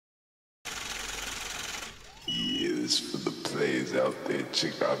Yeah, this for the players out there.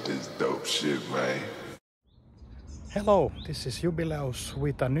 Check out this dope shit, man. Hello, this is Jubilæus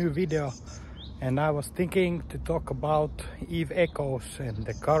with a new video, and I was thinking to talk about EvE Echoes and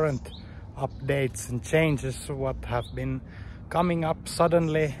the current updates and changes what have been coming up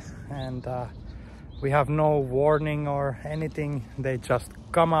suddenly, and we have no warning or anything. They just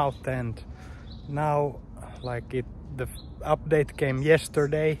come out, and now the update came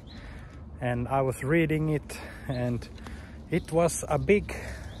yesterday and I was reading it, and it was a big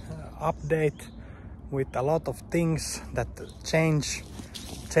update with a lot of things that change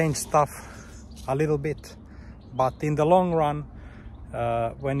stuff a little bit. But in the long run,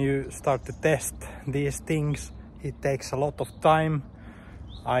 when you start to test these things, it takes a lot of time.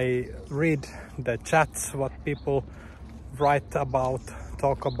 I read the chats, what people write about,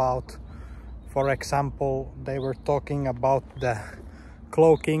 talk about. For example, they were talking about the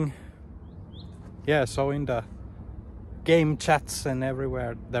cloaking. Yeah, so in the game chats and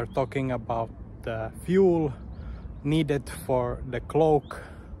everywhere, they're talking about the fuel needed for the cloak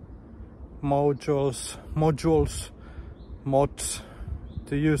mods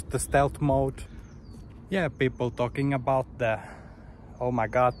to use the stealth mode. Yeah, people talking about the, oh my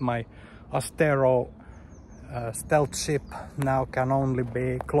god, my Astero stealth ship now can only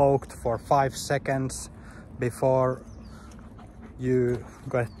be cloaked for 5 seconds before you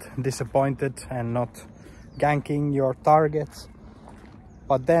get disappointed and not ganking your targets.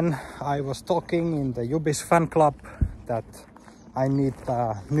 But then I was talking in the Jubis fan club that I need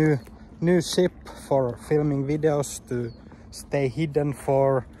a new ship for filming videos to stay hidden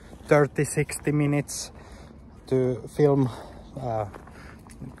for 30-60 minutes to film.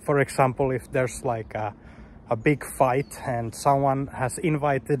 For example, if there's like a big fight and someone has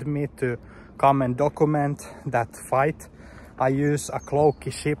invited me to come and document that fight, I use a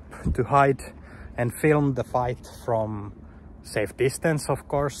cloaky ship to hide and film the fight from safe distance, of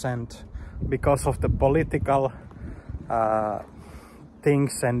course. And because of the political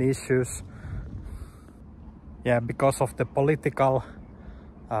things and issues, because of the political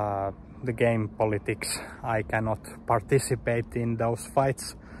the game politics, I cannot participate in those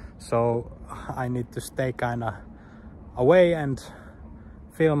fights, so I need to stay kind of away and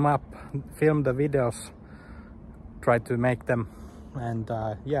film the videos, try to make them. And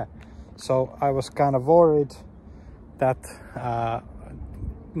so I was kind of worried that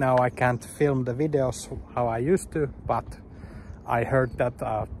now I can't film the videos how I used to, but I heard that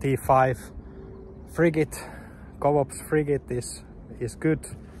T5 frigate, co-ops frigate is good.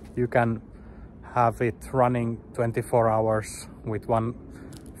 You can have it running 24 hours with one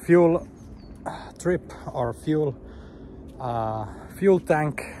fuel trip or fuel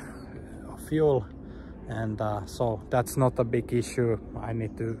tank of fuel, and so that's not a big issue. I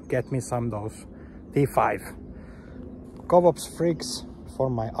need to get me some of those T5 co-ops frigs for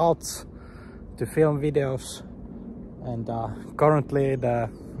my outs to film videos. And currently the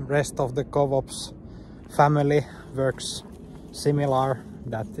rest of the co-ops family works similar,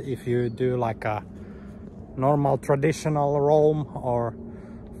 that if you do like a normal traditional roam or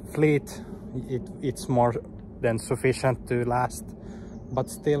fleet, it's more than sufficient to last, but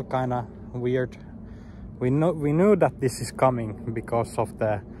still kind of weird. We knew that this is coming because of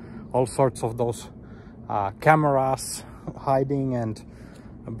the all sorts of those cameras hiding and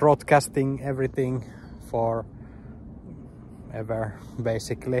broadcasting everything for ever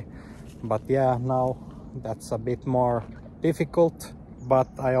basically. But yeah, now that's a bit more difficult. But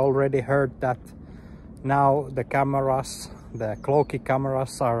I already heard that now the cameras, the cloaky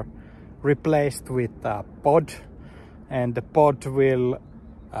cameras, are replaced with a pod, and the pod will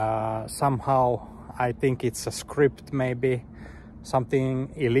somehow, I think it's a script, maybe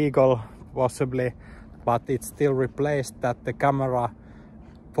something illegal possibly, but it's still replaced, that the camera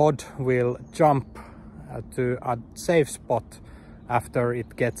pod will jump to a safe spot after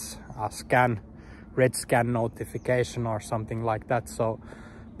it gets a red scan notification or something like that. So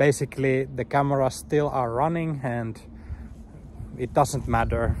basically the cameras still are running, and it doesn't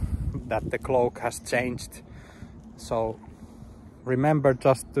matter that the cloak has changed. So remember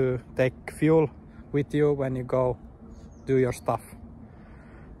just to take fuel with you when you go do your stuff.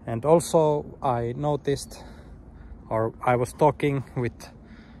 And also I noticed, or I was talking with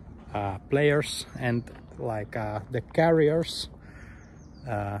players, and like the carriers,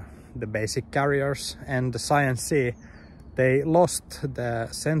 the basic carriers and the Science C, they lost the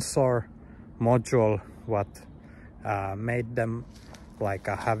sensor module what made them like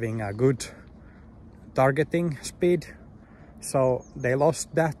having a good targeting speed. So they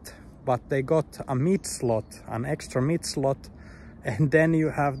lost that, but they got a mid slot, an extra mid slot, and then you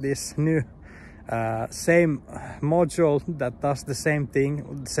have this new same module that does the same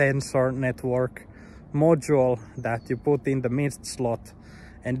thing, sensor network module that you put in the mid slot,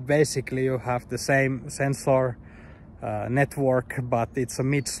 and basically you have the same sensor network, but it's a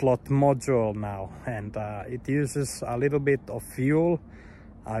mid slot module now, and it uses a little bit of fuel.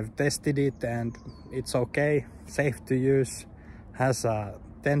 I've tested it and it's okay, safe to use, has a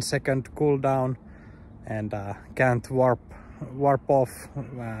 10-second cooldown, and can't warp off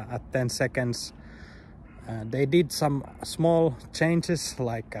at 10 seconds. They did some small changes,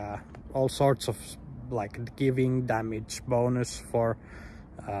 like all sorts of, like giving damage bonus for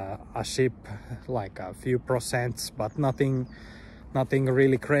a ship, like a few percents, but nothing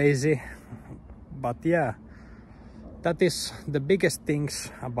really crazy. But yeah, that is the biggest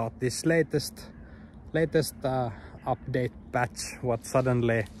things about this latest update patch, what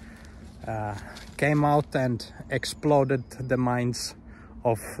suddenly came out and exploded the minds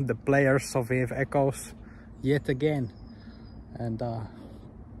of the players of EvE Echoes yet again. And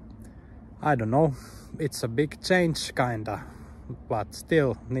I don't know, it's a big change kinda, but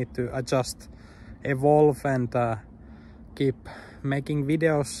still need to adjust, evolve, and keep making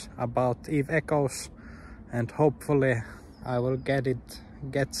videos about EvE Echoes, and hopefully I will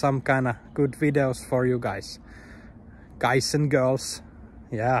get some kind of good videos for you guys and girls.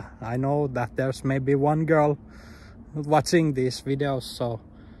 Yeah, I know that there's maybe one girl watching these videos, so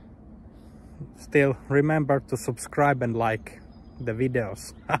still remember to subscribe and like the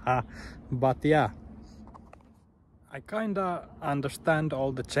videos. But yeah, I kinda understand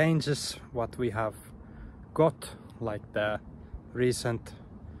all the changes what we have got, like the recent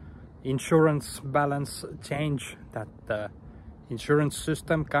insurance balance change, that the insurance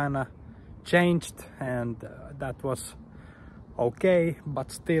system kinda changed, and that was okay,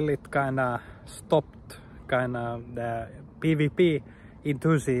 but still it kinda stopped the PvP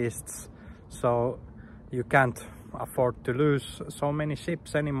enthusiasts, so you can't afford to lose so many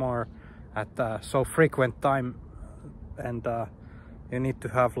ships anymore at so frequent time, and you need to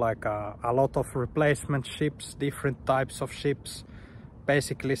have like a lot of replacement ships, different types of ships,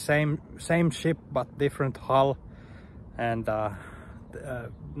 basically same ship but different hull, and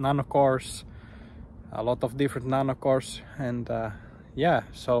nanocores, a lot of different nanocores, and yeah,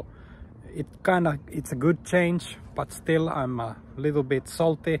 so it's a good change, but still I'm a little bit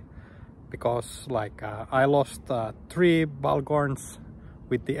salty, because like I lost 3 Balgorns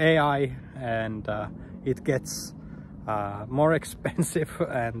with the AI, and it gets more expensive,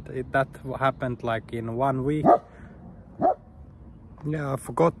 and that happened like in 1 week. Yeah, I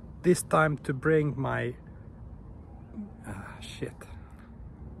forgot this time to bring my shit.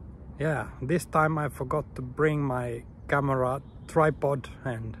 Yeah, this time I forgot to bring my camera tripod,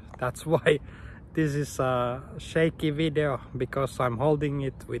 and that's why this is a shaky video, because I'm holding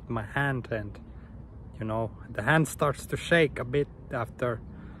it with my hand, and you know, the hand starts to shake a bit after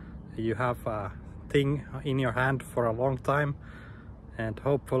you have a thing in your hand for a long time, and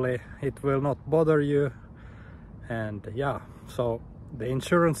hopefully it will not bother you. And yeah, so the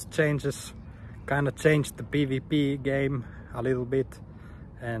insurance changes kind of changed the PvP game a little bit,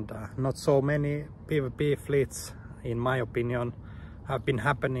 and not so many PvP fleets, in my opinion, have been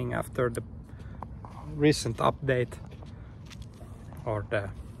happening after the recent update or the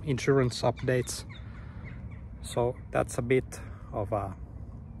insurance updates. So that's a bit of a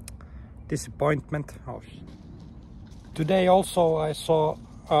disappointment. Today also I saw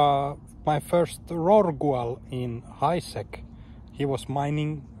my first Rorgual in Hisek. He was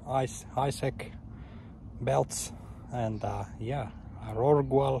mining Hisek belts, and yeah, a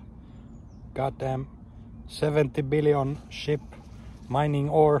Rorgual, goddamn 70 billion ship mining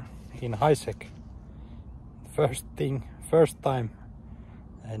ore in Hisek. First time,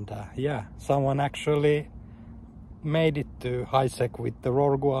 and yeah, someone actually made it to Hisek with the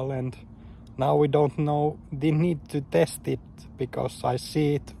Rorgual, and now we don't know, they need to test it, because I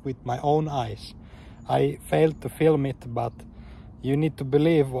see it with my own eyes. I failed to film it, but you need to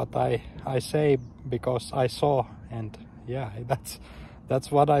believe what I say, because I saw, and yeah,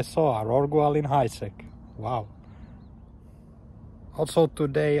 that's what I saw, a Rorgual in Hisek. Wow. Also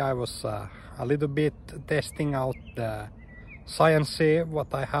today I was a little bit testing out the Sciency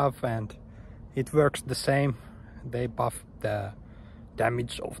what I have, and it works the same. They buffed the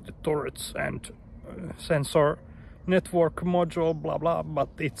damage of the turrets and sensor network module, blah blah, but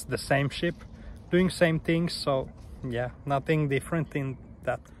it's the same ship doing same things, so yeah, nothing different in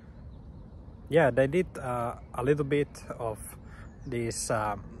that. Yeah, they did a little bit of this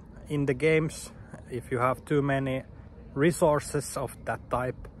in the games. If you have too many resources of that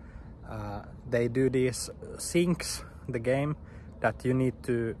type, they do these sinks the game, that you need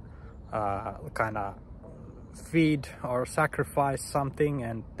to kind of feed or sacrifice something,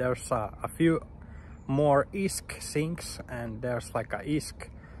 and there's a few more ISK sinks, and there's like a ISK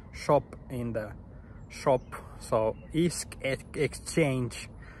shop in the shop. So ISK exchange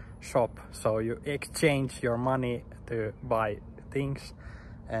shop, so you exchange your money to buy things,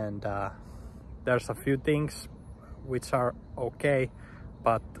 and there's a few things which are okay,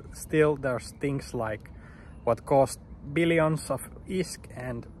 but still there's things like what cost billions of ISK,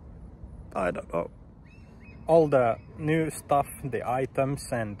 and I don't know, all the new stuff, the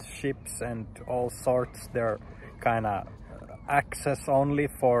items and ships and all sorts, they're kind of access only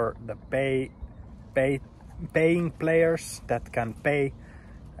for the paying players that can pay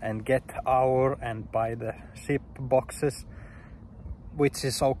and get our and buy the ship boxes, which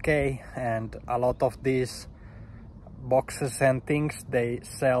is okay. And a lot of these boxes and things, they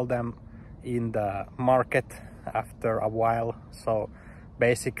sell them in the market after a while, so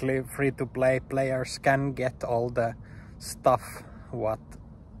basically free-to-play players can get all the stuff what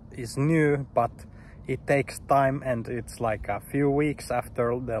is new, but it takes time, and it's like a few weeks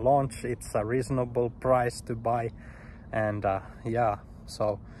after the launch. It's a reasonable price to buy, and yeah,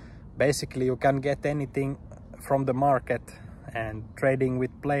 so basically you can get anything from the market and trading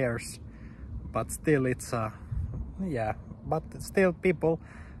with players, but still it's yeah, but still people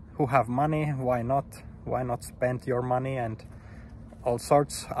who have money, why not spend your money and all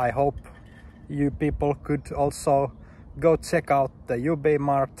sorts. I hope you people could also go check out the EvE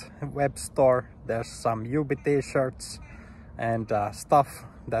Mart web store. There's some EvE t-shirts and stuff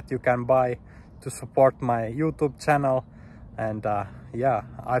that you can buy to support my YouTube channel. And yeah,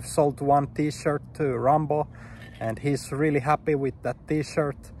 I've sold one t-shirt to Rambo, and he's really happy with that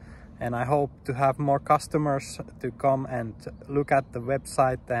t-shirt, and I hope to have more customers to come and look at the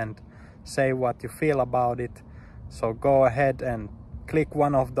website and say what you feel about it. So go ahead and click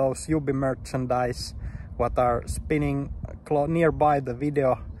one of those EvE merchandise what are spinning nearby the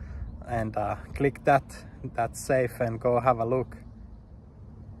video, and click that. That's safe, and go have a look.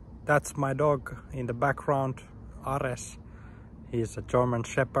 That's my dog in the background, Ares. He's a German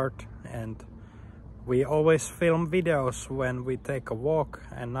Shepherd, and we always film videos when we take a walk,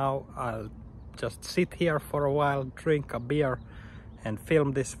 and now I'll just sit here for a while, drink a beer and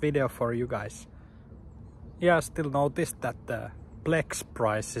film this video for you guys. Yeah, I still noticed that the Plex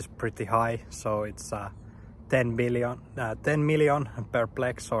price is pretty high, so it's 10 million per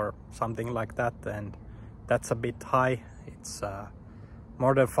Plex or something like that, and that's a bit high. It's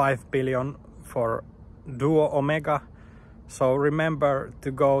more than 5 billion for Duo Omega. So remember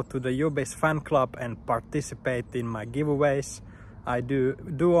to go to the EvE's fan club and participate in my giveaways. I do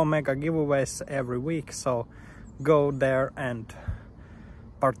Duo Omega giveaways every week, so go there and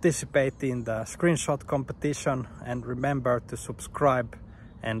participate in the screenshot competition, and remember to subscribe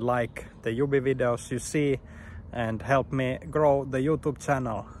and like the EvE videos you see and help me grow the YouTube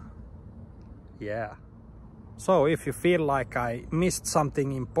channel. Yeah. So if you feel like I missed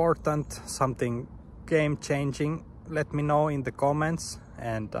something important, something game changing, let me know in the comments,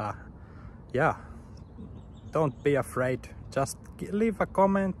 and yeah, don't be afraid. Just leave a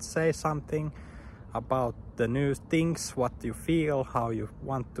comment, say something about the new things, what you feel, how you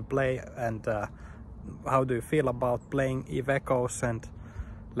want to play, and how do you feel about playing EvE, and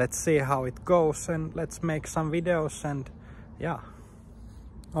let's see how it goes, and let's make some videos, and yeah.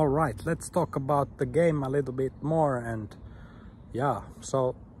 All right, let's talk about the game a little bit more. And yeah,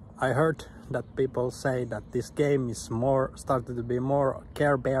 so I heard that people say that this game is started to be more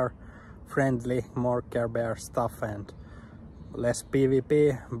Care Bear friendly, more Care Bear stuff and less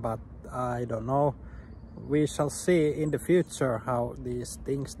PvP, but I don't know. We shall see in the future how these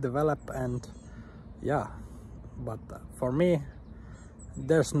things develop, and yeah, but for me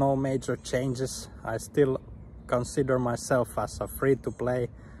there's no major changes. I still consider myself as a free-to-play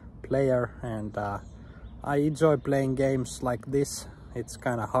player, and I enjoy playing games like this. It's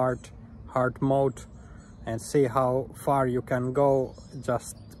kind of hard mode, and see how far you can go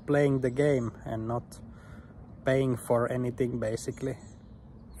just playing the game and not paying for anything basically.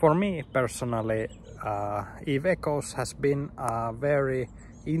 For me personally, EvE has been a very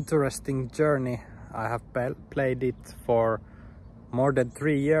interesting journey. I have played it for more than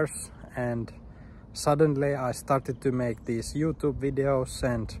 3 years, and suddenly I started to make these YouTube videos,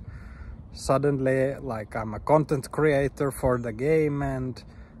 and suddenly like I'm a content creator for the game, and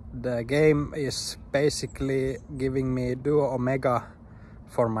the game is basically giving me Duo Omega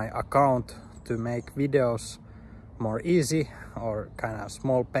for my account to make videos more easy, or kind of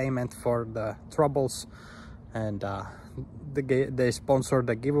small payment for the troubles, and they sponsor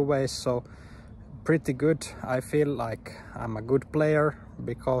the giveaways, so pretty good. I feel like I'm a good player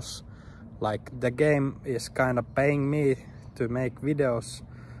because like the game is kind of paying me to make videos.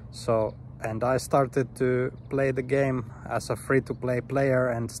 So, and I started to play the game as a free-to-play player,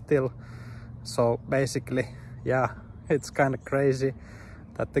 and still, so basically, yeah, it's kind of crazy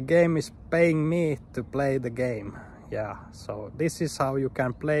that the game is paying me to play the game. Yeah, so this is how you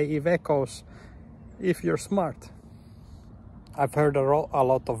can play EvE if you're smart. I've heard a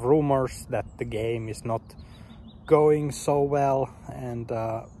lot of rumors that the game is not going so well, and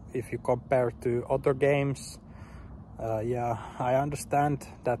if you compare to other games, yeah, I understand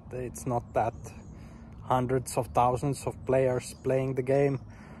that it's not that hundreds of thousands of players playing the game,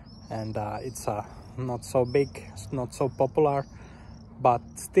 and it's not so big, it's not so popular, but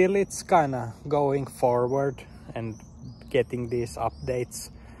still it's kind of going forward and getting these updates.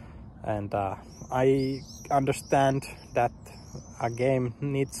 And I understand that a game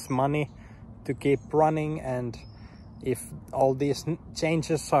needs money to keep running, and if all these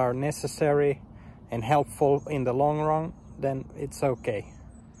changes are necessary and helpful in the long run, then it's okay.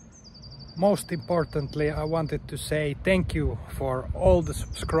 Most importantly, I wanted to say thank you for all the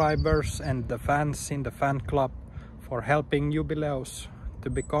subscribers and the fans in the fan club for helping Jubilæus to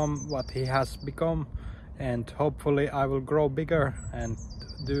become what he has become, and hopefully I will grow bigger and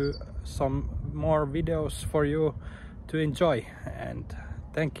do some more videos for you to enjoy. And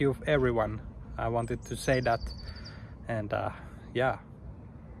thank you everyone, I wanted to say that. And yeah,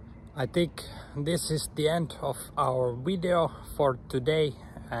 I think this is the end of our video for today,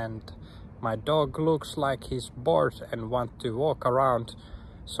 and my dog looks like he's bored and want to walk around,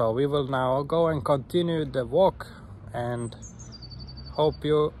 so we will now go and continue the walk, and hope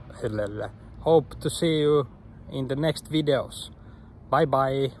to see you in the next videos. Bye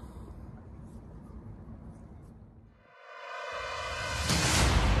bye.